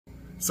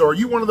So are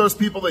you one of those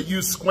people that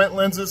use squint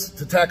lenses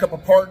to tack up a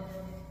part?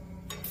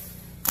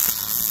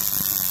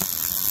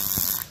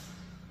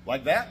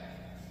 Like that?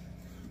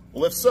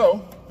 Well, if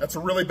so, that's a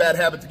really bad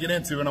habit to get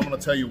into, and I'm going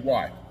to tell you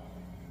why.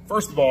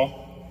 First of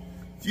all,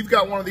 if you've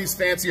got one of these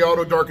fancy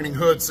auto darkening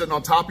hoods sitting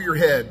on top of your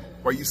head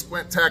while you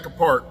squint tack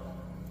apart,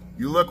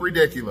 you look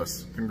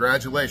ridiculous.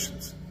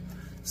 Congratulations.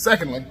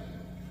 Secondly,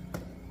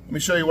 let me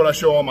show you what I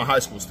show all my high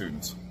school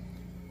students.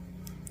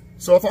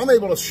 So if I'm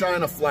able to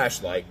shine a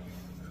flashlight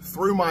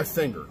through my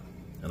finger,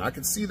 and I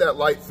can see that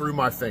light through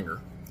my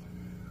finger,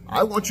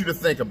 I want you to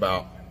think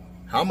about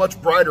how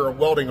much brighter a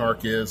welding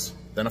arc is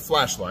than a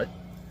flashlight,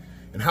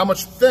 and how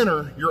much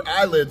thinner your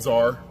eyelids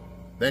are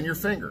than your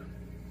finger.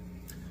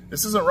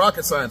 This isn't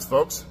rocket science,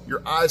 folks.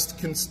 Your eyes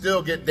can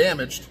still get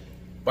damaged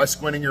by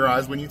squinting your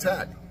eyes when you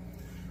tack.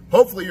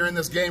 Hopefully you're in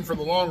this game for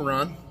the long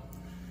run.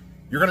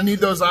 You're gonna need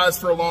those eyes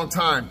for a long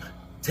time.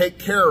 Take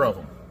care of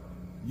them.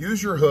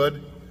 Use your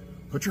hood,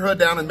 put your hood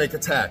down and make a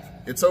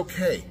tack. It's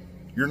okay.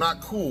 You're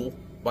not cool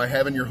by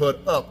having your hood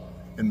up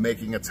and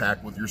making a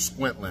tack with your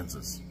squint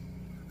lenses.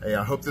 Hey,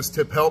 I hope this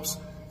tip helps.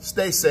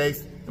 Stay safe,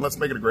 and let's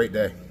make it a great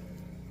day.